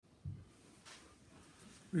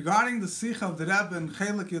Regarding the Sicha of the Rabbi in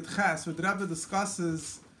Chelik Yud Ches, where the Rabbi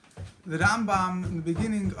discusses the Rambam in the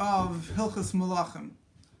beginning of Hilchos Malachim.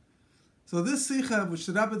 So this Sicha, which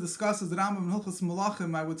the Rabbi discusses the Rambam in Hilchos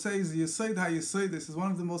Malachim, I would say is the Yesod HaYesod. This is one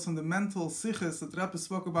of the most fundamental Sichas that the Rabbi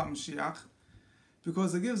spoke about Mashiach,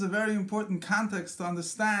 because it gives a very important context to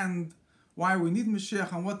understand why we need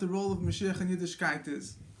Mashiach and what the role of Mashiach in Yiddishkeit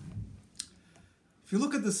is. If you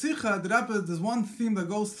look at the Sicha, the Rabbi, there's one theme that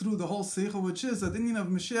goes through the whole Sicha, which is that the Inyan of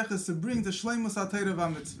Mashiach is to bring the Shleimus HaTorah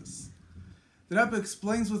v'Mitzvos. The Rabbi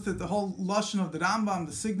explains with it the whole Lashon of the Rambam,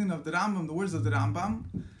 the signin of the Rambam, the words of the Rambam.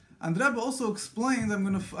 And the Rabbi also explains, I'm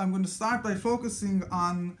going to start by focusing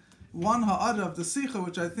on one ha'ara of the Sicha,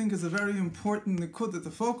 which I think is a very important nikudah to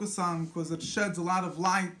focus on, because it sheds a lot of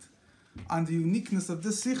light on the uniqueness of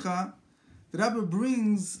this Sicha. The Rabbi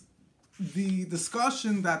brings the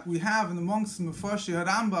discussion that we have in amongst Mefarshi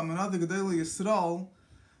HaRambam and other Gedolei Yisrael.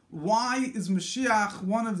 Why is Mashiach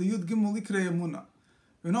one of the Yud Gimel Ikrei Emunah?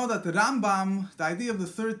 We know that the Rambam, the idea of the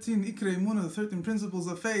 13 Ikrei Emunah, the 13 principles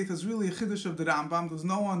of faith, is really a chiddush of the Rambam. There's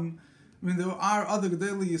no one, there are other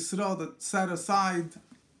Gedolei Yisrael that set aside,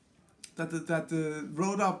 that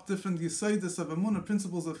wrote up different Yesodis of Emunah,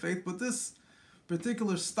 principles of faith, but this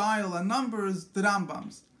particular style and number is the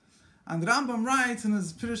Rambam's. And the Rambam writes in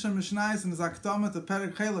his Pirush HaMishnayos, in his Akdama to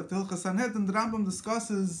Perek Chelek, the Hilchos Sanhedrin, the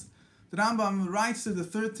Rambam writes to the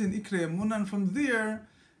 13 Ikrei Emunah, and from there,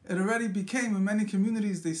 it already became, in many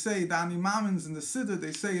communities, they say the Ani Mamins in the Siddur,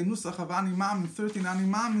 they say a Nusach of Ani Mamin, 13 Ani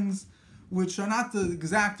Mamins, which are not the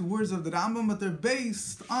exact words of the Rambam, but they're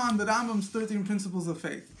based on the Rambam's 13 principles of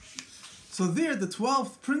faith. So there, the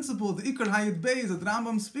 12th principle, the Ikar Hayid Beis, that the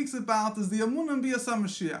Rambam speaks about, is the Emunah B'Yasa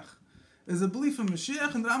Mashiach. Is a belief in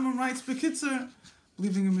Mashiach, and the Rambam writes Bekitzer,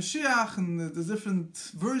 believing in Mashiach, and the different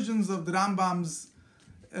versions of the Rambam's.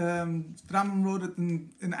 The Rambam wrote it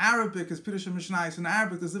in Arabic, as Pirush HaMishnayos in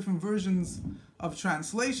Arabic. There's different versions of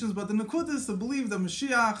translations, but the Nakud is to believe that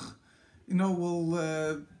Mashiach, will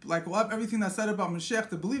everything that's said about Mashiach,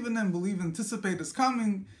 to believe in him, anticipate his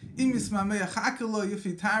coming. If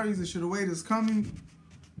he tarries, he should await his coming.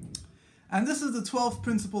 And this is the 12th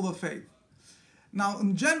principle of faith. Now,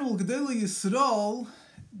 in general, Gedolei Yisrael,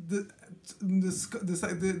 the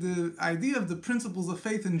idea of the principles of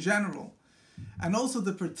faith in general, and also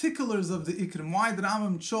the particulars of the Ikrim, why the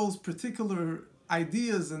Rambam chose particular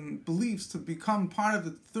ideas and beliefs to become part of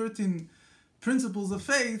the 13 principles of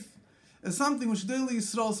faith, is something which Gedolei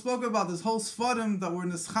Yisrael spoke about. This whole Sfarim that were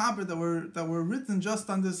nischaber, that were written just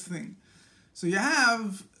on this thing. So you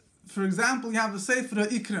have, for example, you have a Sefer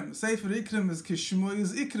Ikrim. Sefer Ikrim is Kishmoy,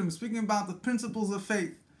 is Ikrim, speaking about the principles of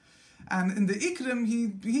faith. And in the Ikrim,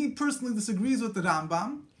 he personally disagrees with the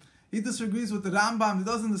Rambam. He disagrees with the Rambam. He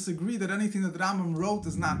doesn't disagree that anything that the Rambam wrote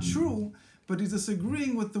is not true, but he's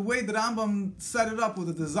disagreeing with the way the Rambam set it up, with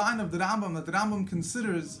the design of the Rambam, that the Rambam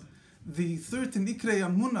considers the 13 Ikrei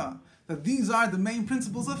Emunah, that these are the main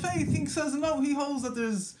principles of faith. He says no, he holds that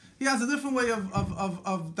he has a different way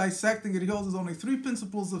of dissecting it. He holds there's only 3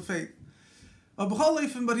 principles of faith. But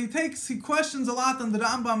he questions a lot on the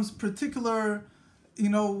Rambam's particular,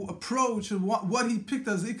 approach and what he picked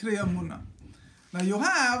as Ikrei Emunah. Now you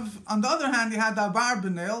have, on the other hand, you had the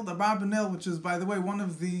Abarbanel, which is, by the way, one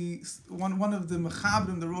of the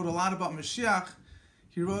Mechabrim that wrote a lot about Mashiach.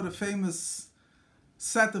 He wrote a famous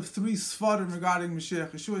set of 3 Sfarim regarding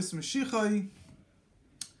Mashiach. Yeshua's Mashiachai,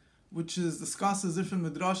 which discusses different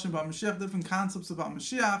midrashim about Mashiach, different concepts about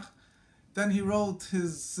Mashiach. Then he wrote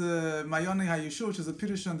his Mayonei HaYeshua, which is a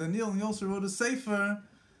Pirush on Daniel, and he also wrote a Sefer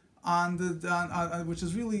on which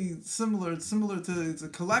is really similar. It's a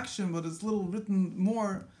collection, but it's little written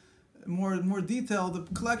more detailed. A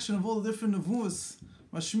collection of all the different nevuos.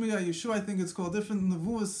 Mashmiya Yeshua, I think it's called, different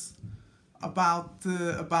nevuos about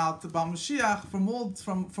Mashiach from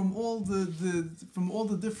all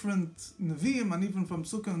the different neviim, and even from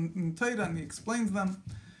Sukkah and Torah, and he explains them.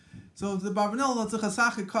 So the Barbanel hat sich a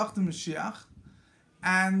Sache kocht in Mashiach,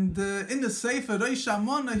 and in the Sefer Reish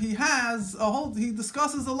Amona he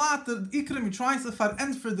discusses a lot the Ikrim. He tries to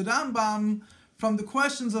for the Rambam from the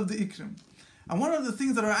questions of the Ikrim, and one of the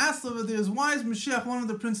things that are asked over there is, why is Mashiach one of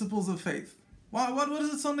the principles of faith? What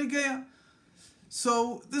is it so negeya?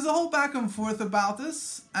 So there's a whole back and forth about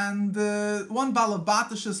this, and one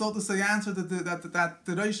balabatish, so to say, answer that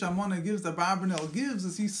the Reish Amona gives, the Barbanel gives,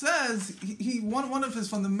 is he says one of his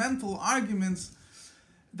fundamental arguments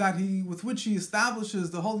with which he establishes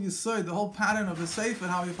the whole Yesod, the whole pattern of the Sefer,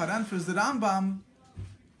 how he parenters the Rambam,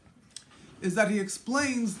 is that he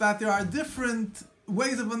explains that there are different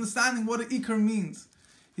ways of understanding what an Iker means.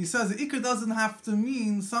 He says the Iker doesn't have to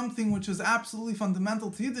mean something which is absolutely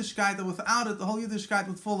fundamental to Yiddishkeit, that without it the whole Yiddishkeit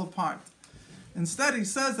would fall apart. Instead, he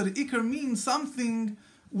says that Iker means something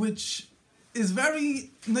which is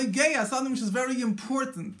very negeya, something which is very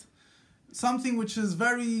important. Something which is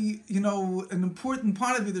very, an important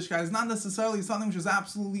part of Yiddishkeit. It's not necessarily something which is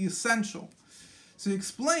absolutely essential. So he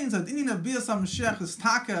explains that in of Bias HaMashiach is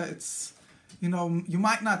taka, it's, you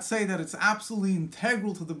might not say that it's absolutely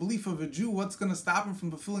integral to the belief of a Jew. What's going to stop him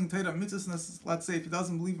from fulfilling Torah mitzvahs, let's say, if he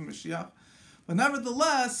doesn't believe in Mashiach? But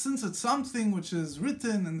nevertheless, since it's something which is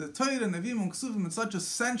written in the Torah, Nevi'im, and Ksuvim, it's such a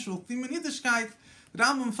central theme in Yiddishkeit, the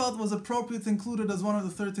Rambam felt it was appropriate to include it as one of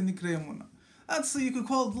the 13 Ikrei Emunah. That's, you could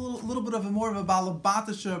call it a little bit of a more of a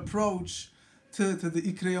balabatisha approach to the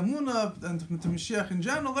Ikrei Emunah and to Mashiach in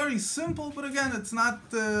general. Very simple, but again, it's not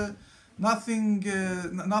nothing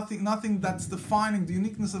that's defining the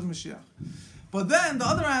uniqueness of Mashiach. But then the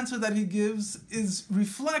other answer that he gives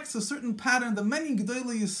reflects a certain pattern that many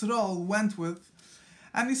Gedolei Yisrael went with.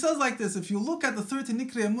 And he says like this: if you look at the 13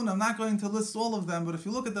 Ikrei Emunah, I'm not going to list all of them, but if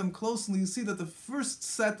you look at them closely, you see that the first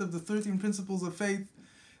set of the 13 principles of faith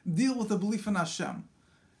deal with the belief in Hashem.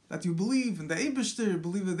 That you believe in the Eibishter, you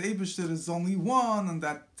believe that the Eibishter is only one, and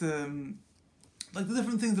that, like the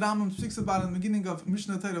different things that Rambam speaks about in the beginning of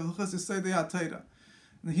Mishnah Torah, of the Chesed Seidei HaTorah.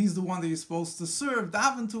 And he's the one that you're supposed to serve,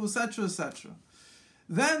 daven to, etc., etc.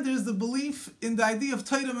 Then there's the belief in the idea of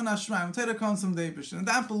Torah and Ashraim. Torah comes from the Eibishter. In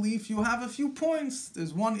that belief, you have a few points.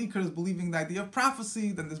 There's one Iker is believing the idea of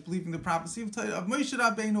prophecy, then there's believing the prophecy of Moshe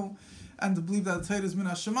Rabbeinu, and the belief that Torah is min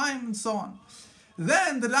Hashemayim, and so on.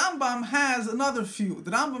 Then the Rambam has another few.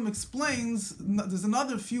 The Rambam explains there's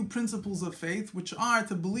another few principles of faith, which are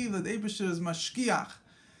to believe that the Eibishter is mashkiach.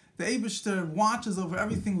 The Eibishter watches over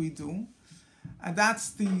everything we do. And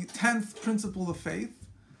that's the 10th principle of faith.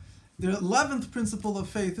 The 11th principle of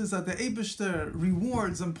faith is that the Eibishter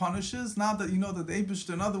rewards and punishes. Now that you know that the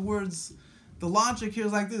Eibishter, in other words, the logic here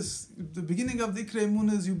is like this. The beginning of the Ikrei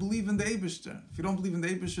Emunah is you believe in the Eibishter. If you don't believe in the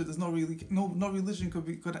Eibishter, there's no religion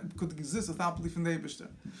could exist without belief in the Eibishter.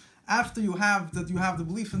 After you have the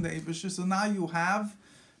belief in the Eibishter, so now you have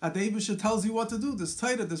that the Eibishter tells you what to do. This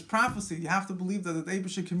Torah, this prophecy, you have to believe that the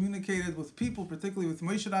Eibishter communicated with people, particularly with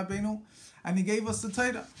Moshe Rabbeinu, and he gave us the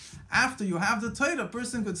Torah. After you have the Torah, a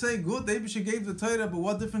person could say, good, the Eibishter gave the Torah, but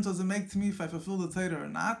what difference does it make to me if I fulfill the Torah or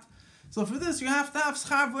not? So for this, you have to have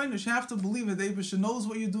schar v'einish. You have to believe that the Eibishter knows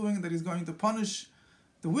what you're doing, that he's going to punish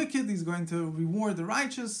the wicked, he's going to reward the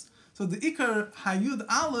righteous. So the Ikar Hayud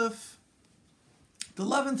Aleph, the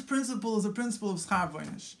 11th principle, is a principle of schar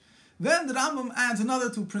v'einish. Then the Rambam adds another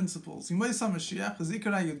two principles. Yimaysa Mashiach is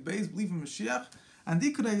Ikar Hayud Beis, belief in Mashiach, and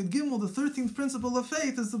Ikar Hayud Gimel, the 13th principle of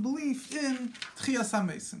faith, is the belief in Tchias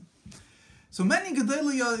HaMesim. So many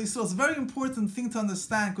Gedolei Yisrael, it's a very important thing to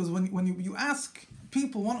understand, because when you ask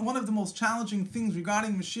people, one of the most challenging things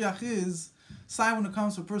regarding Mashiach is, say when it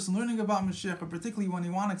comes to a person learning about Mashiach, or particularly when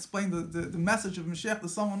you want to explain the message of Mashiach to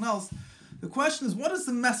someone else, the question is, what is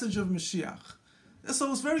the message of Mashiach?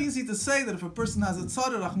 So it's very easy to say that if a person has a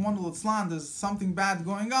tzara, Rahman al-Itzlan, there's something bad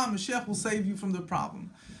going on, Mashiach will save you from the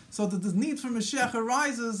problem. So that the need for Mashiach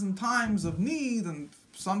arises in times of need, and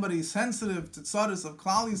somebody is sensitive to tzaras of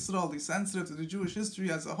Klal Yisrael, he's sensitive to the Jewish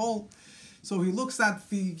history as a whole. So he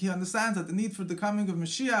understands that the need for the coming of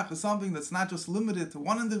Mashiach is something that's not just limited to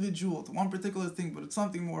one individual, to one particular thing, but it's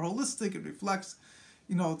something more holistic. It reflects,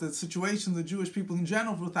 the situation of the Jewish people in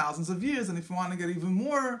general for thousands of years. And if you want to get even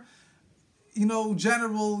more,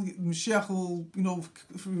 general, Mashiach will,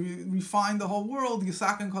 refine the whole world.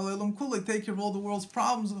 Yisaken kol olam kulei, take care of all the world's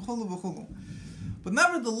problems, v'chulu v'chulu. But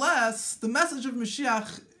nevertheless, the message of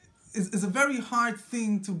Mashiach is a very hard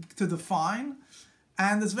thing to define.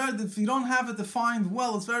 And if you don't have it defined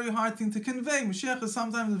well, it's a very hard thing to convey. Mashiach is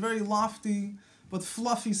sometimes a very lofty but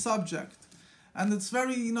fluffy subject. And it's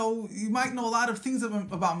very, you might know a lot of things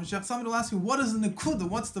about Mashiach. Somebody will ask you, what is the nekuda?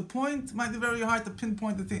 What's the point? It might be very hard to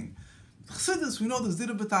pinpoint the thing. Chassidus, we know there's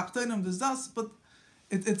dira b'tachtenim, there's das, but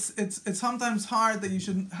it's sometimes hard that you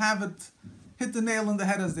should have it hit the nail on the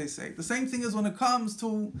head, as they say. The same thing is when it comes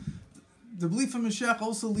to the belief in Mashiach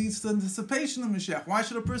also leads to anticipation of Mashiach. Why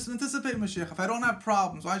should a person anticipate Mashiach? If I don't have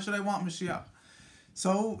problems, why should I want Mashiach?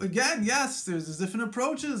 So again, yes, there's different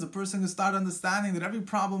approaches. A person can start understanding that every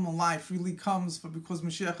problem in life really comes because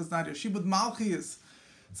Mashiach is not here. Shibud Malchiyus,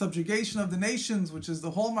 subjugation of the nations, which is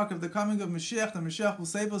the hallmark of the coming of Mashiach. That Mashiach will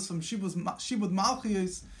save us from Shibud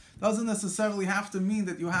Malchiyus. Doesn't necessarily have to mean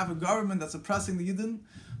that you have a government that's oppressing the Yidden.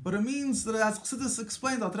 But it means that, as Chassidus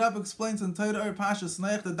explains, Al Rabbi explains in Torah Pashas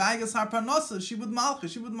Neich, the Daigas HaParnosa, Shibud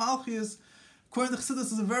Malchiyus, according to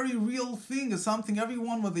Chassidus, is a very real thing. It's something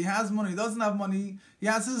everyone, whether he has money, he doesn't have money, he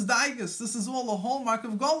has his Daigas. This is all a hallmark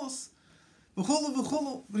of Golus. v'chulu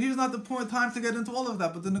v'chulu. But here's not the time to get into all of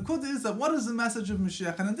that. But the Nakuda is that what is the message of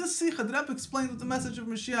Mashiach? And in this Sicha, the Rebbe explains what the message of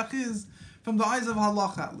Mashiach is from the eyes of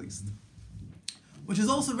Halacha at least. Which is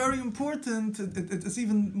also very important. It's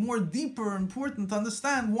even more deeper important to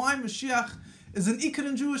understand why Mashiach is an ikar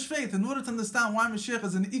in Jewish faith. In order to understand why Mashiach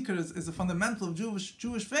is an ikar, is a fundamental of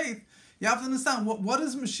Jewish faith, you have to understand what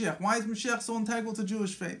is Mashiach. Why is Mashiach so integral to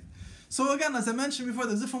Jewish faith? So again, as I mentioned before,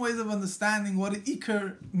 there's different ways of understanding what an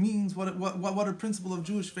ikar means, what a principle of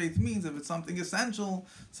Jewish faith means, if it's something essential,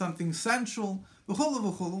 something central,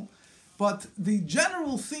 v'chulu v'chulu. But the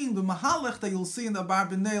general theme, the mahalech that you'll see in the Bar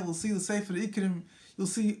B'nai, you'll see the Sefer Ikrim, you'll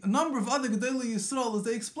see a number of other Gedolei Yisrael, as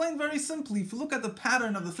they explain very simply. If you look at the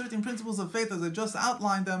pattern of the 13 principles of faith as I just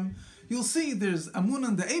outlined them, you'll see there's Amun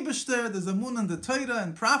in the Eibishter, there's Amun in the Torah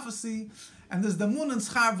and prophecy, and there's the Amun in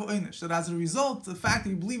Schar V'Oinish. That as a result, the fact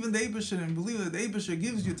that you believe in the Eibishter and believe that the Eibishter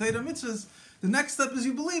gives you Torah mitzvahs, the next step is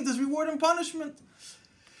you believe there's reward and punishment.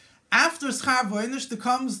 After Schar V'Oinish, there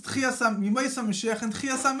comes Tchias HaMashiach and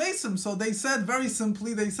Tchias HaMesim. So they said very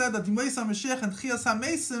simply, that Yimais HaMashiach and Tchias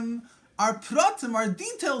HaMesim are pratim, are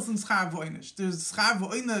details in Schar V'Oinish. There's Schar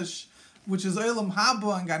V'Oinish, which is Olam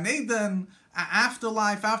Haba and Gan Eden,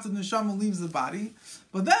 afterlife, after the neshama leaves the body.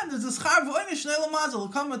 But then there's the Schar V'Oinish and Olam Hazeh. There'll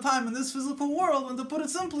come a time in this physical world when, to put it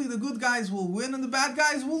simply, the good guys will win and the bad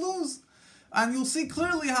guys will lose. And you'll see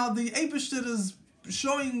clearly how the Eibishter is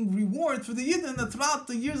showing reward for the Yidden that throughout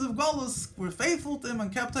the years of Golus were faithful to him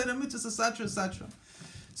and kept Torah mitzvahs, etc., etc.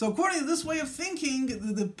 So according to this way of thinking,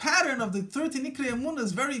 the pattern of the 13 Ikrei Emunah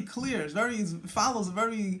is very clear. It follows a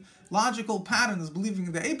very logical pattern. It's believing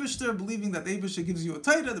in the Eibishter, believing that the Eibishter gives you a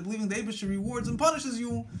Torah, believing the Eibishter rewards and punishes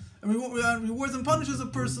you, and rewards and punishes a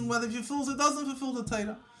person whether he fulfills or doesn't fulfill the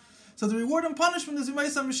Torah. So the reward and punishment is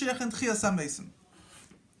Yimais HaMashiach and Tchias HaMesim.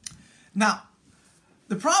 Now,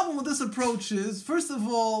 the problem with this approach is, first of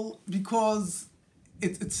all, because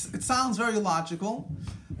it sounds very logical,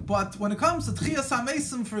 but when it comes to Tchias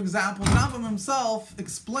HaMesim, for example, the Rambam himself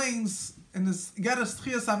explains in this Geras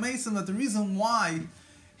Tchias HaMesim that the reason why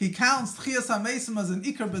he counts Tchias HaMesim as an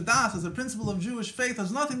Ikar B'das, as a principle of Jewish faith,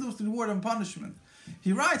 has nothing to do with reward and punishment.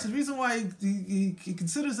 He writes, the reason why he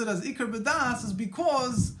considers it as Ikar B'das is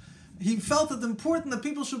because he felt it important that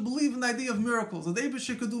people should believe in the idea of miracles, that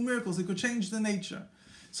Eibishter could do miracles, he could change the nature.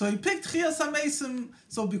 So he picked Tchias HaMesim,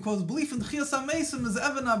 so because belief in Tchias HaMesim is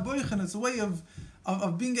Even HaBoichen, it's a way of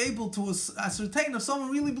being able to ascertain if someone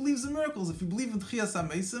really believes in miracles. If you believe in Tchias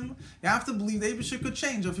HaMesim, you have to believe the Eibishter could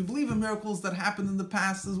change. Or if you believe in miracles that happened in the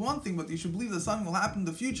past is one thing, but you should believe that something will happen in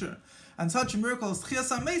the future. And such a miracle as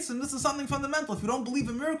Tchias HaMesim, this is something fundamental. If you don't believe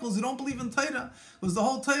in miracles, you don't believe in Torah. Because the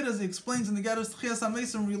whole Torah, as he explains in the Geras Tchias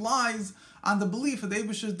HaMesim, relies on the belief that the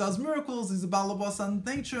Eibishter does miracles, he's a Balabas on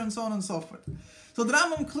nature, and so on and so forth. So the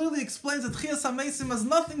Rambam clearly explains that Tchias HaMesim has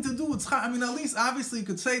nothing to do with Schar. I mean, at least obviously you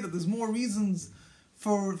could say that there's more reasons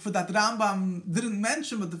for that the Rambam didn't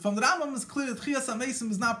mention, but from the Rambam it's clear that Tchias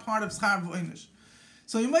HaMesim is not part of Schar V'Oinish.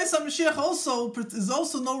 So Yimais HaMashiach also is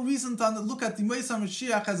also no reason to look at Yimais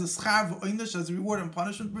HaMashiach as a Schar V'Oinish, as a reward and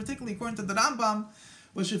punishment, particularly according to the Rambam,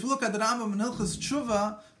 which if you look at the Rambam in Hilchas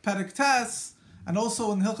Tshuva, Perek Tes, and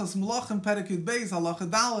also in Hilchas Melachim, Perek Yud Beis, Halacha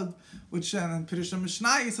Daled, which in Pirush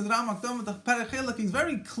HaMishnai, so the Rambam Perek Chelek is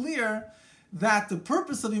very clear that the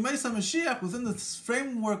purpose of Yimais HaMashiach within the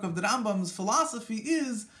framework of the Rambam's philosophy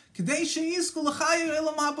is Kedei she'yizku l'chayu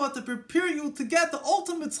elam haba, to prepare you to get the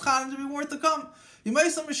ultimate schar and the reward to come.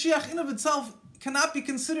 Yimais HaMashiach in of itself cannot be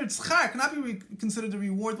considered schar, cannot be considered the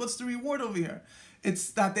reward. What's the reward over here? It's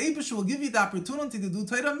that the Eibishter will give you the opportunity to do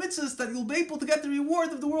Torah mitzvahs, that you'll be able to get the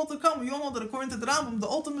reward of the world to come. We all know that according to the Rambam, the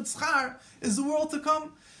ultimate schar is the world to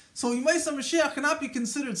come. So Yimais HaMashiach cannot be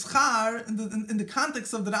considered schar in the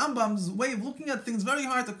context of the Rambam's way of looking at things. Very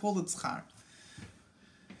hard to call it schar.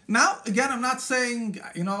 Now, again, I'm not saying,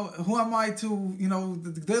 who am I to,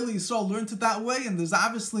 the Gedolei Yisrael learned it that way, and there's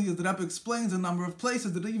obviously, as the Rebbe explains, a number of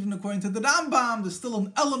places that even according to the Rambam, there's still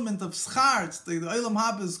an element of schar. The Olam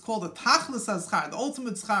Haba is called a tachlis schar, the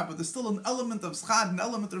ultimate schar, but there's still an element of schar, an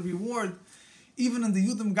element of reward. Even in the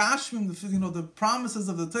Yudim Gashmim, the promises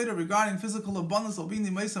of the Torah regarding physical abundance will be in the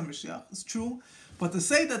Yimais HaMashiach. It's true. But to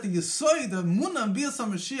say that the Yesod, the Munah and Bias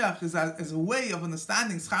HaMashiach is a way of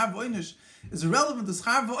understanding Schar V'Oinish, is relevant to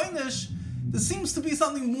Schar V'Oinish, there seems to be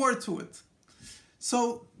something more to it.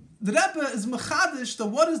 So the Rebbe is mechadish that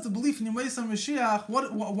what is the belief in Yimais HaMashiach,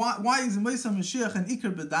 why is Yimais HaMashiach an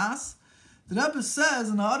Ikar B'das? The Rebbe says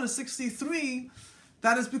in Ha'ara 63,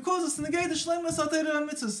 that is because it's negate shleimus ha'Torah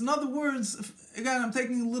mitzvahs. In other words, again, I'm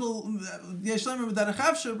taking a little yeshleimer with that,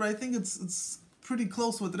 but I think it's pretty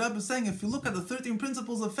close to what the Rebbe is saying. If you look at the 13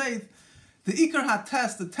 principles of faith, The Ikar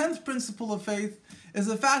HaTest, the 10th principle of faith, is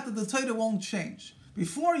the fact that the Torah won't change.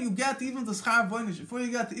 Before you get even to Schar Voinish, before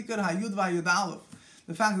you get to Ikar HaYud VaYud Aleph,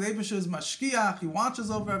 the fact that Eibusha is Mashkiach, he watches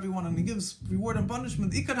over everyone and he gives reward and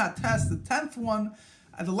punishment. Ikar HaTest, the 10th one,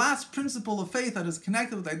 and the last principle of faith that is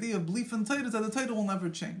connected with the idea of belief in Torah, is that the Torah will never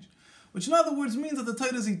change. Which in other words means that the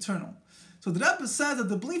Torah is eternal. So the Rebbe says that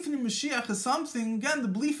the belief in Mashiach is something, again, the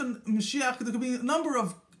belief in Mashiach, there could be a number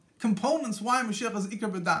of components why Mashiach is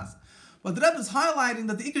Ikar B'das. But the Rebbe is highlighting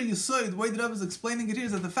that the Ikar Yesod, the way the Rebbe is explaining it here,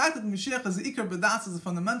 is that the fact that Mashiach is Ikar B'das is a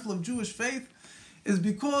fundamental of Jewish faith, is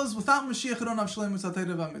because without Mashiach you don't have Sholom Torah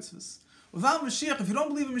v'mitzvahs. Without Mashiach, if you don't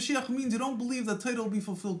believe in Mashiach, it means you don't believe that Torah will be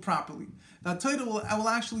fulfilled properly. That Torah will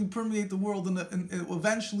actually permeate the world, and it will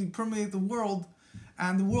eventually permeate the world,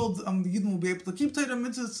 and the world, the Yidden will be able to keep Torah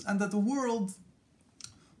mitzvahs, and that the world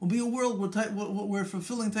will be a world where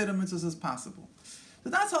fulfilling Torah mitzvahs is possible. So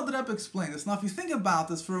that's how the Rebbe explained this. Now, if you think about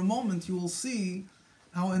this for a moment, you will see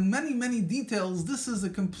how in many, many details, this is a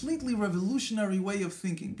completely revolutionary way of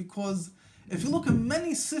thinking. Because if you look at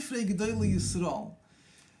many Sifrei Gedolei Yisrael,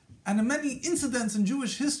 and in many incidents in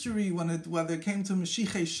Jewish history, whether it came to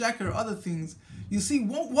Mashiach Sheker or other things, you see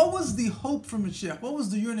what was the hope for Mashiach? What was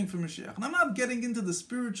the yearning for Mashiach? And I'm not getting into the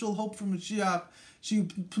spiritual hope for Mashiach. They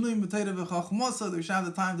should have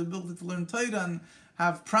the time to build it, to learn Torah and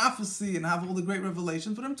have prophecy and have all the great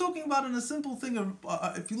revelations. But I'm talking about in a simple thing of,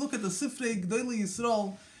 if you look at the Sifrei Gedolei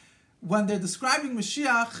Yisrael, when they're describing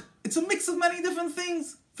Mashiach, it's a mix of many different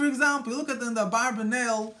things. For example, you look at the Bar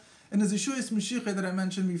Benel and the Zishuris Mashiach that I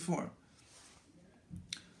mentioned before.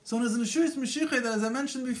 So in the Zishuris Mashiach that, as I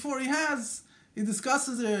mentioned before, he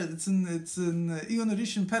discusses there, it's in Iyun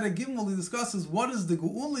Rishon Perek Gimel, he discusses what is the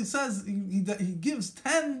Geul. He says, he gives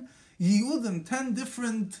 10 Yiyudim, 10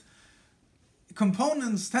 different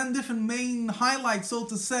components, 10 different main highlights, so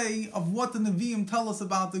to say, of what the Nevi'im tell us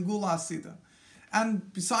about the Geula Asida.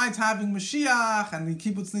 And besides having Mashiach and the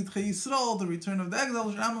Kibbutz Nidchei Yisrael, the return of the exile,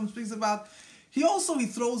 Rambam speaks about, he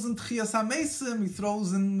throws in Tchias HaMesim, he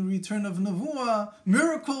throws in return of Nevuah,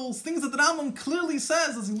 miracles, things that the Rambam clearly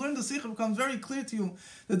says, as you learn the Sicha, becomes very clear to you,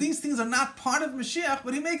 that these things are not part of Mashiach,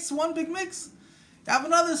 but he makes one big mix. You have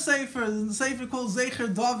another Sefer, the Sefer called Zecher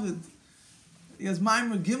David. He has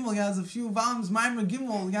Maimer Gimel, he has a few volumes, Maimer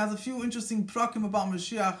Gimel, he has a few interesting prakim about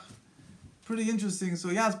Mashiach, pretty interesting. So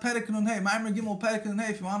he has Perek Nun Hey, Maimer Gimel, Perek Nun Hey,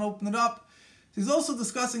 if you want to open it up. He's also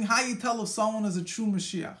discussing how you tell if someone is a true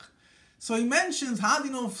Mashiach. So he mentions, how do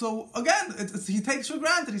you know, so again, he takes for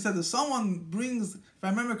granted, he said if someone brings, if I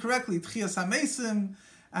remember correctly, Tchias HaMesim,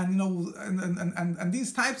 and and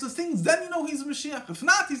these types of things, then you know he's a Mashiach. If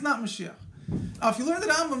not, he's not Mashiach. Now, if you learn the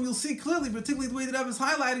Rambam, you'll see clearly, particularly the way that Rebbe is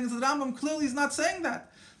highlighting, is that the Rambam clearly is not saying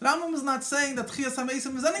that. The Rambam is not saying that Tchias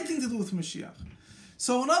HaMesim has anything to do with Mashiach.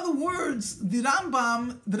 So in other words, the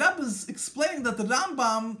Rebbe is explaining that the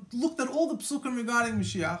Rambam looked at all the psukim regarding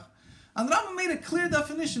Mashiach, and the Rambam made a clear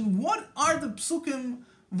definition. What are the psukim?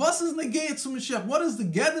 Was is negayet to Mashiach? What is the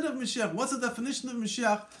gedder of Mashiach? What's the definition of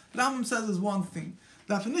Mashiach? The Rambam says is one thing.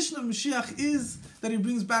 The definition of Mashiach is that he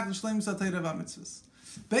brings back the Shleimus HaTorah v'mitzvahs.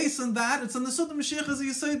 Based on that, it's understood that Mashiach is a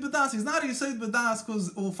Yesod B'das. He's not a Yesod B'das because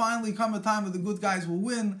it will finally come a time where the good guys will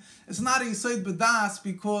win. It's not a Yesod B'das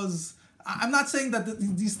because I'm not saying that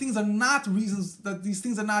these things are not reasons, that these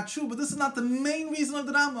things are not true, but this is not the main reason of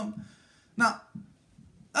the Rambam. Now,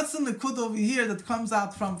 that's the Nikud over here that comes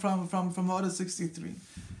out from Order 63.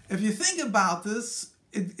 If you think about this,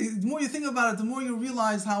 the more you think about it, the more you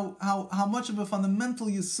realize how much of a fundamental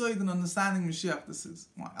Yesod in understanding Mashiach this is.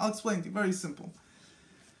 Well, I'll explain to you, very simple.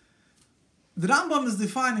 The Rambam is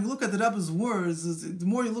defining, look at the Rebbe's words, the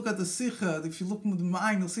more you look at the Sicha, if you look with the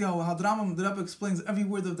mind, you'll see how the Rebbe explains every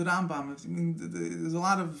word of the Rambam. There's a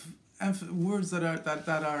lot of words that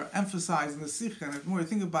are emphasized in the Sicha, and the more you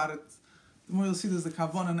think about it, the more you'll see there's the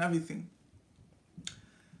Kavanah and everything.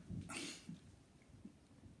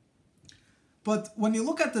 But when you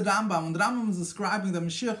look at the Rambam, when the Rambam is describing that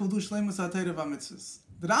Mashiach will do Shleimus HaTorah v'mitzvahs,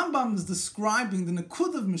 the Rambam is describing the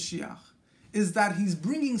Nikud of Mashiach, is that he's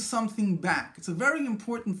bringing something back. It's a very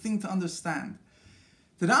important thing to understand.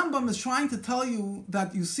 The Rambam is trying to tell you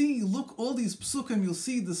that you look all these psukim, you'll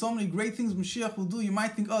see there's so many great things Mashiach will do. You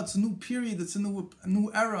might think, it's a new period, it's a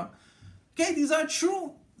new era. Okay, these are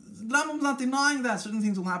true. The Rambam's not denying that certain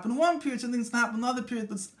things will happen in one period, certain things will happen in another period.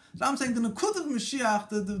 But I'm saying the Nikud of Mashiach,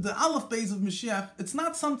 the Aleph base of Mashiach, it's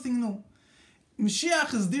not something new.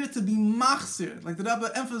 Mashiach is there to be machzir, like the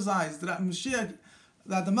Rebbe emphasized, that Mashiach,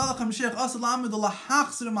 that the Melech HaMashiach Asal Amid Allah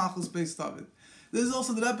Hachzir Machos Beis David. There's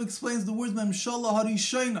also the Rebbe explains the words Memshala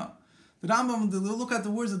Harishayna, The Rambam, look at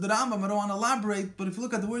the words of the Rambam, I don't want to elaborate, but if you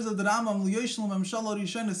look at the words of the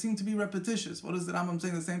Rambam, seem to be repetitious. What is the Rambam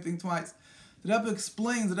saying the same thing twice? The Rebbe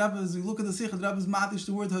explains, as you look at the Sicha, the Rebbe is matish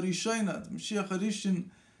the word Harishayna, the Mashiach Harishin,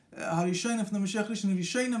 Harishayna from the Mashiach Harishin.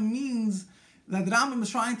 Harishayna means that the Rambam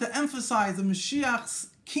is trying to emphasize the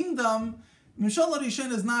Mashiach's kingdom. Mishal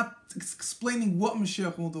Harishayna is not explaining what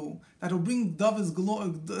Mashiach will do, that will bring David's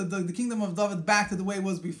glory, the kingdom of David back to the way it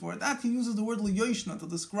was before. That he uses the word Liyoshna to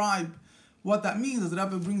describe what that means, as the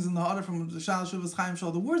Rabbi brings in the order from the Shal Shuvas Chaim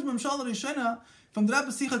Shal. The words Mishal Harishayna from the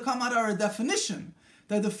Rebbe Sicha come out are a definition.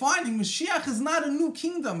 They're defining Mashiach is not a new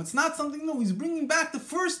kingdom. It's not something new. He's bringing back the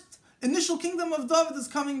first initial kingdom of David is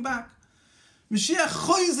coming back. Mashiach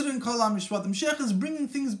choyzer in kol hamishpat. Mashiach is bringing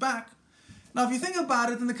things back. Now, if you think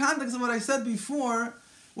about it in the context of what I said before,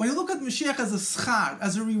 when you look at Mashiach as a schar,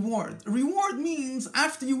 as a reward means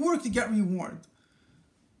after you work, you get reward.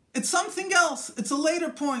 It's something else. It's a later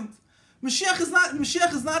point. Mashiach is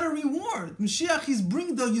not a reward. Mashiach, he's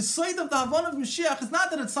bringing the yisoid of the Havon of Mashiach. It's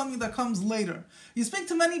not that it's something that comes later. You speak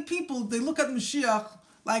to many people, they look at Mashiach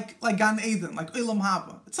like Gan Eden, like Olam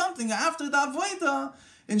Haba. It's something after the Avodah,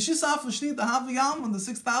 in Shisaf V'Shnit, the Havayam, in the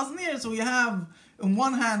 6,000 years, so we have, on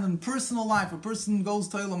one hand, in personal life, a person goes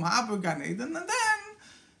to Olam Haba, Gan Eden, and then,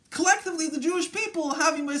 collectively, the Jewish will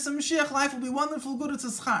have Mashiach, life will be wonderful, good, it's a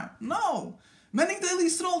schar. No. Many daily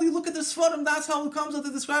Yisrael, you look at the Sforim, that's how it comes out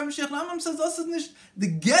to describe Mashiach. Rambam says, das ist nicht the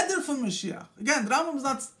gather from Mashiach. Again, the Rambam is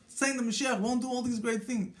not saying that Mashiach won't do all these great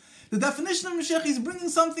things. The definition of Mashiach, he's bringing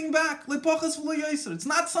something back. It's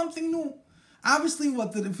not something new. Obviously,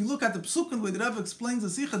 if you look at the Psukim, the way the Rebbe explains the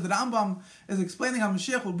Sicha, the Rambam is explaining how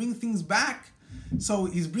Mashiach will bring things back. So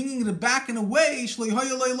he's bringing it back in a way, he's doing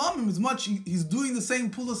the same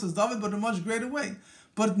pulas as David, but in a much greater way.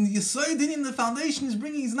 But in the Yesod, in the foundation,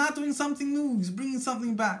 he's not doing something new, he's bringing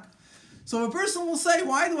something back. So a person will say,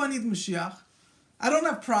 why do I need Mashiach? I don't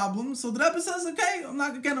have problems. So the Rebbe says, okay, I'm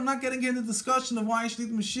not getting into the discussion of why you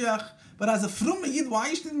should need Mashiach, but as a Frum Yid, why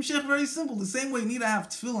you should need Mashiach? Very simple. The same way you need to have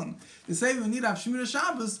Tefillin, the same way you need to have Shemira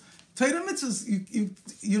Shabbos, Torah Mitzvahs,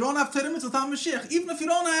 you don't have Torah Mitzvahs without Mashiach, even if you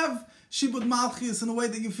don't have Shibud Malchus in a way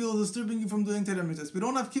that you feel is disturbing you from doing Torah Mitzvahs. We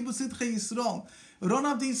don't have Kibbutz Sitchei Yisrael. We don't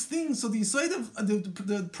have these things. So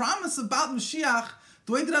the promise about Mashiach,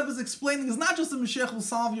 the way that Rabbi is explaining, is not just that Mashiach will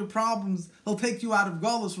solve your problems, he'll take you out of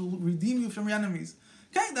Golus, will redeem you from your enemies.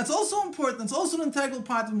 Okay, that's also important. That's also an integral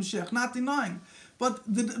part of Mashiach, not denying. But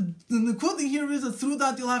the Nekuda here is that through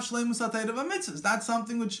that you'll have Shleimus HaTorah v'Mitzvahs. That's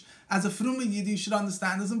something which, as a Fruma Yid, you should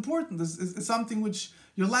understand is important. It's something which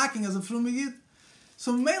you're lacking as a Fruma Yid.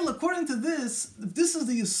 So, Meil, according to this, if this is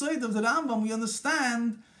the Yesod of the Rambam, we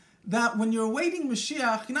understand that when you're awaiting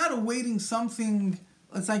Mashiach, you're not awaiting something,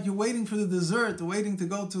 it's like you're waiting for the dessert, waiting to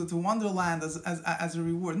go to Wonderland as a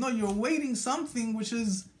reward. No, you're awaiting something which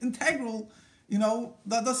is integral,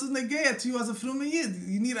 that doesn't negate to you as a Fruma Yid.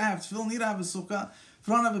 You need to have Tefillin, you need to have a Sukkah. If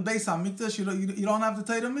you don't have a Beis HaMikdash, you don't have the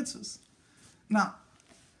Torah Mitzvahs. Now,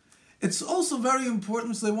 it's also very important,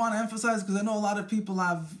 which they want to emphasize, because I know a lot of people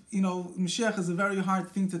have, Mashiach is a very hard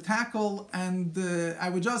thing to tackle, and I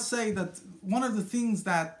would just say that one of the things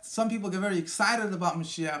that some people get very excited about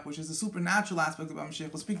Mashiach, which is the supernatural aspect about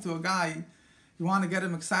Mashiach, will speak to a guy, you want to get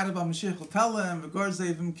him excited about Mashiach, will tell him,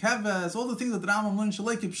 Keves, all the things that the Rambam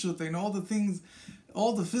learned, all the things,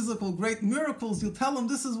 all the physical great miracles, you'll tell him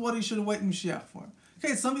this is what he should await Mashiach for.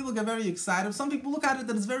 Okay, some people get very excited. Some people look at it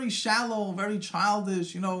that it's very shallow, very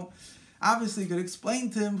childish, Obviously, you could explain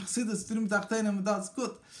to him, that's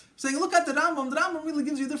good. Saying, look at the Rambam really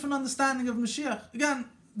gives you a different understanding of Mashiach. Again,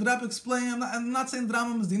 the Rabbi explained, I'm not saying the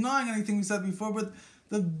Rambam is denying anything we said before, but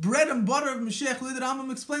the bread and butter of Mashiach, the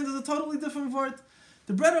Rambam explains, is a totally different word.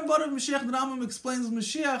 The bread and butter of Mashiach, the Rambam explains,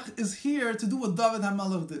 Mashiach is here to do what David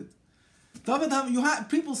HaMelech did.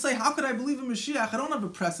 People say, how could I believe in Mashiach? I don't have a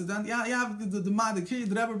precedent. Yeah, you have the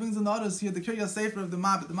Rebbe brings in the others here, the Kirya Sefer of the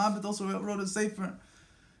Mabit. The Mabit also wrote a Sefer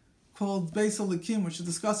called Beis HaLekim, which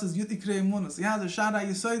discusses Yud Ikrei Emunos. He has a Shara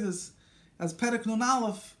Yesodis, as Perek Nun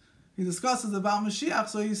Aleph, he discusses about Mashiach.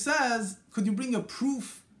 So he says, could you bring a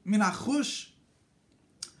proof, min achush,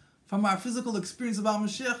 from our physical experience about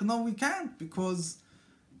Mashiach? No, we can't, because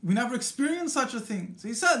we never experienced such a thing. So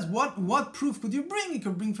he says, what proof could you bring? You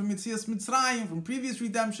could bring from Yetzias Mitzrayim, from previous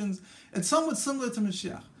redemptions. It's somewhat similar to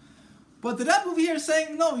Mashiach. But the Rebbe over here is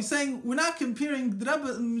saying, no, he's saying, we're not comparing, the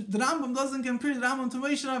Rambam doesn't compare the Rambam to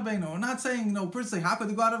Moshe Rabbeinu. We're not saying, per se, how could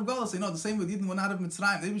they go out of Gola? Say, no, the same way Yidden went out of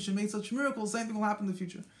Mitzrayim. Maybe we should make such miracles, same thing will happen in the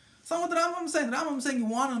future. That's not what the Rambam is saying. The Rambam is saying, you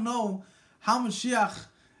want to know how Mashiach,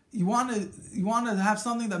 you want to have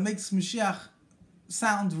something that makes Mashiach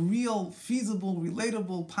sound real, feasible,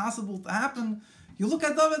 relatable, possible to happen. You look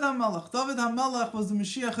at David HaMelech. David HaMelech was the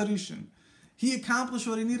Mashiach Harishon. He accomplished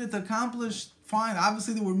what he needed to accomplish. Fine,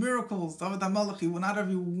 obviously there were miracles. David HaMelech, not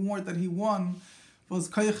every war that he won was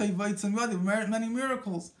Koyachei Vaitzim Yadi, many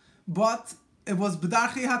miracles. But it was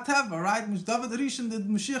B'darchei HaTeva, right? David Harishon did,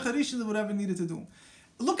 Mashiach Harishon did whatever he needed to do.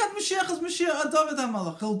 Look at Mashiach as Mashiach David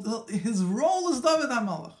HaMelech. His role is David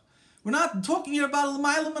HaMelech. We're not talking here about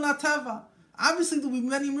L'maylam and HaTeva. Obviously, there will be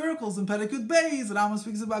many miracles in Perikut Beis. The Rambam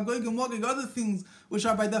speaks about Gog and Magog, other things which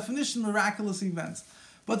are by definition miraculous events.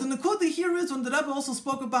 But the Nakuda here is when the Rebbe also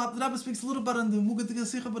spoke about, the Rebbe speaks a little bit on the Mugadik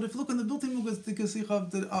Sicha, but if you look in the built-in Mugadik Sicha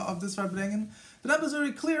of this Farbrengen, the Rebbe is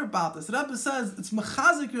very clear about this. The Rebbe says it's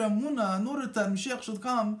Mechazik your Amunah in order that Mashiach should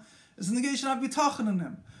come, it's a negation of Bitachon in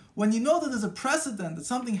him. When you know that there's a precedent, that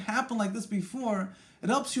something happened like this before, it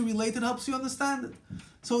helps you relate, it helps you understand it.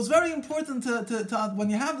 So it's very important to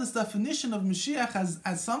when you have this definition of Mashiach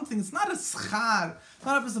as something, it's not a schar,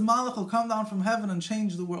 not as a malach will come down from heaven and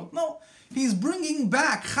change the world. No, he's bringing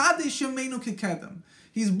back, Chadesh Yameinu Kekedem.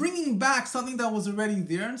 He's bringing back something that was already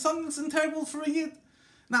there and something that's integral for a Yid.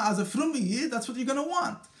 Now, as a Frum Yid, that's what you're going to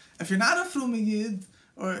want. If you're not a Frum Yid,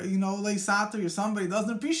 or, Lei Sater or somebody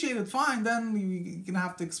doesn't appreciate it, fine, then you're going to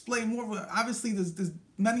have to explain more. Obviously, there's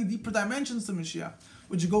many deeper dimensions to Mashiach,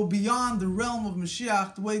 which go beyond the realm of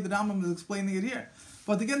Mashiach, the way the Rambam is explaining it here.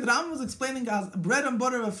 But again, the Rambam is explaining as bread and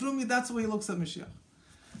butter of Frumi, that's the way he looks at Mashiach.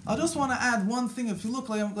 I just want to add one thing. If you look,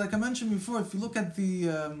 like I mentioned before, if you look at the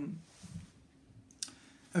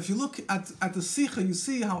Sicha, you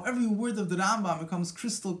see how every word of the Rambam becomes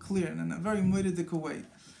crystal clear in a very moedic way.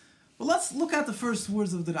 But let's look at the first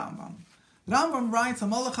words of the Rambam. The Rambam writes,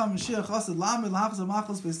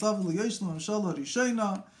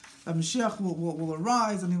 that Mashiach will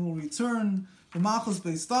arise and he will return the Machos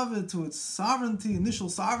Beis David to its sovereignty, initial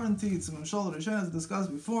sovereignty. It's a Mimshal Rishon, as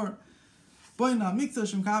discussed before. Boina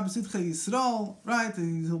Mikdash Mkab Sidchei Yisrael, right?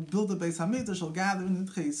 He'll build the Beis HaMikdash, he'll gather in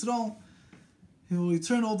Sidchei Yisrael. He will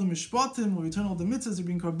return all the Mishpatim, will return all the mitzvahs, he'll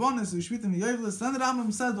bring Karbonis, he'll Shvitim Yovelis. Then the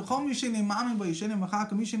Rambam says, V'chol Mishene Mamin B'Yishene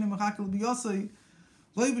Machaka, Mishene Machaka L'Biyosei,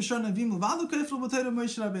 Somebody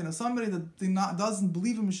that doesn't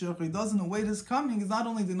believe in Mashiach, or he doesn't await his coming, is not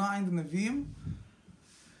only denying the Nevi'im,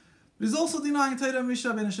 but he's also denying Torah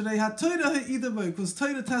Misha Ben Sharei had Torah Ha'idabay, because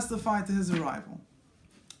Torah testified to his arrival.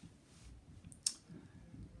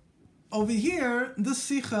 Over here, this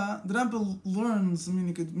Sicha, the Rebbe learns,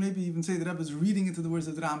 you could maybe even say the Rebbe is reading into the words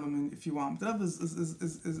of the Rambam if you want. The Rebbe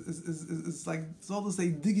is like, so to say,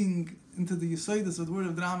 digging into the Yesodus of the word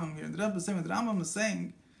of the Rambam here. The Rebbe is saying, what the Rambam is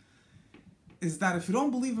saying is that if you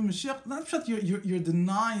don't believe in Mashiach, not just you're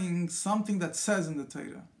denying something that says in the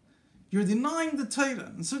Torah. You're denying the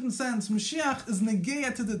Torah. In a certain sense, Mashiach is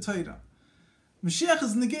negeya to the Torah. Mashiach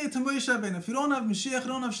is negeya to Moshe Rabbeinu. If you don't have Mashiach, you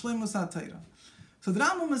don't have Shleimus HaTorah. So the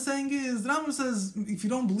Rambam is saying the Rambam says, if you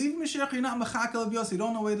don't believe in Mashiach, you're not Mechakel B'Yossi. You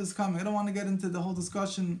don't know where it is coming. I don't want to get into the whole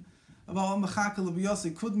discussion about what Mechakel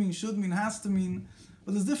B'Yossi could mean, should mean, has to mean.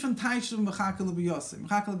 But there's different types of Mechakel B'Yossi.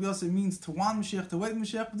 Mechakel B'Yossi means to want Mashiach, to wait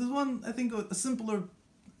Mashiach. But there's one, I think, a simpler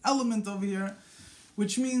element over here,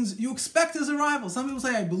 which means you expect his arrival. Some people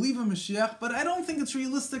say, I believe in Mashiach, but I don't think it's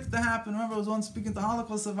realistic to happen. Remember, I was once speaking to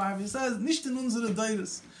Holocaust survivors. He says, Nicht in unsere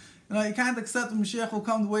Deires. You can't accept that Mashiach will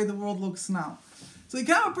come the way the world looks now. So you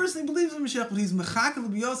can't have a person who believes in Mashiach, but he's Mechakel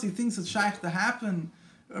B'Yossi, he thinks it's shaykh to happen,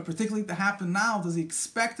 or particularly to happen now. Does he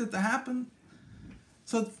expect it to happen?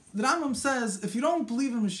 So the Rambam says, if you don't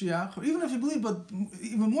believe in Mashiach, or even if you believe, but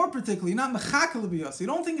even more particularly, you're not Mechakel B'Yossi, you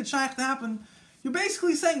don't think it's shaykh to happen, you're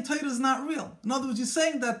basically saying Torah is not real. In other words, you're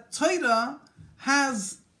saying that Torah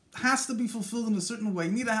has to be fulfilled in a certain way.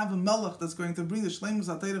 You need to have a melech that's going to bring the Shleimus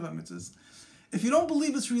HaTorah v'mitzvahs. If you don't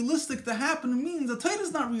believe it's realistic to happen, it means that Torah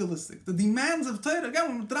is not realistic. The demands of Torah,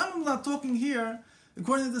 again, the Rambam is not talking here,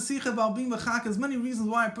 according to the Sicha about being B'chak, there's many reasons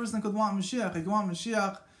why a person could want Mashiach. He could want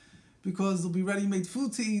Mashiach because there'll be ready-made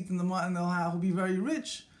food to eat and he'll be very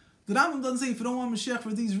rich. The Rambam doesn't say if you don't want Mashiach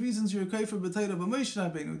for these reasons, you're a kafir b'Torah b'Moshe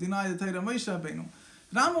Rabbeinu, deny the Torah Moshe Rabbeinu.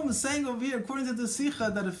 The Rambam is saying over here, according to the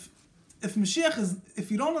Sicha, that if Mashiach is,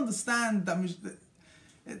 if you don't understand that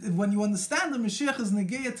when you understand that Mashiach is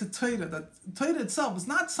negeya to Torah, that Torah itself is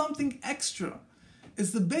not something extra.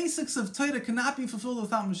 It's the basics of Torah cannot be fulfilled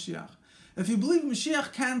without Mashiach. If you believe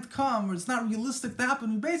Mashiach can't come, or it's not realistic to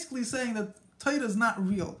happen, you're basically saying that Torah is not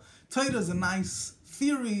real. Torah is a nice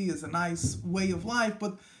theory, is a nice way of life,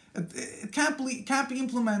 but it can't be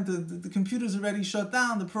implemented. The computer's already shut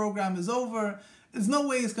down, the program is over, there's no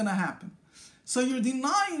way it's going to happen. So you're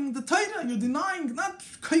denying the Torah. You're denying not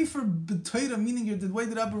kafir b'Torah, meaning you're the way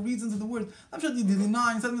the Rabbi reads into the word. I'm sure you're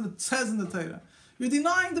denying something that says in the Torah. You're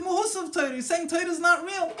denying the mahus of Torah. You're saying Torah is not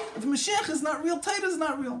real. If Mashiach is not real, Torah is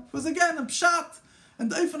not real. Because again, a pshat, And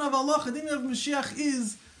the Eifan of Allah, the Din of Mashiach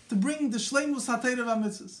is to bring the Shleimus HaTeira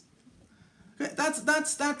VaMitzvahs. Okay, that's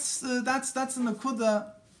the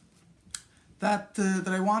Nakuda that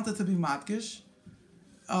I wanted to be matkish.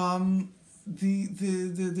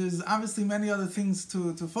 There's obviously many other things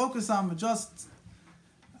to focus on, but just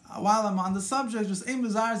while I'm on the subject, just Ein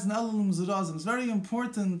Bezars and Elulum Zurazim. It's very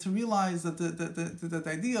important to realize that the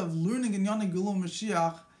idea of learning in Yoni Gulum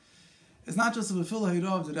Mashiach is not just a Befila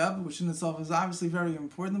Hira of the Rebbe, which in itself is obviously very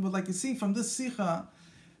important, but like you see from this Sicha,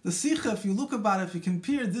 the Sicha, if you look about it, if you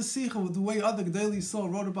compare this Sicha with the way other Gedali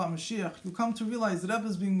Yisrael wrote about Mashiach, you'll come to realize the Rebbe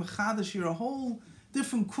is being Mechadash here, a whole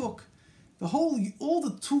different cook. All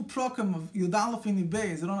the two prokim of Yudalef and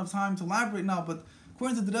Beis, I don't have time to elaborate now, but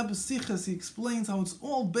according to the Rebbe's Sichas, he explains how it's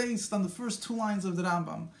all based on the first two lines of the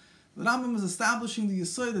Rambam. The Rambam is establishing the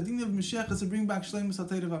Yesod, the Din of Mashiach is to bring back Shleimus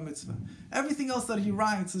HaTeira VaMitzvah. Everything else that he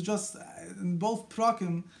writes is just, in both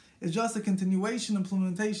prokim, is just a continuation,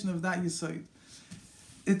 implementation of that Yesod.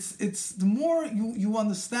 It's the more you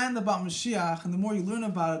understand about Mashiach, and the more you learn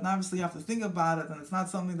about it, and obviously you have to think about it, and it's not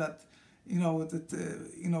something that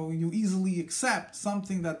you easily accept,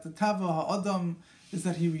 something that the Tava HaAdam is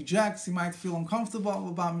that he rejects. He might feel uncomfortable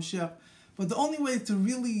about Mashiach, but the only way to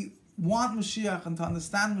really want Mashiach and to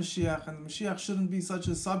understand Mashiach, and Mashiach shouldn't be such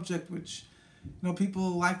a subject which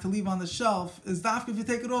people like to leave on the shelf, is dafka if you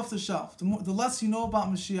take it off the shelf. The less you know about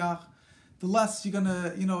Mashiach, the less you're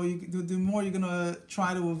gonna, the more you're gonna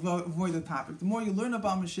try to avoid the topic. The more you learn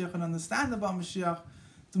about Mashiach and understand about Mashiach,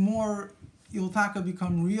 the more you'll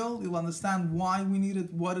become real. You'll understand why we need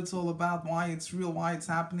it, what it's all about, why it's real, why it's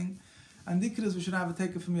happening. And the is we should have a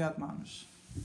take it from Yad Mamish.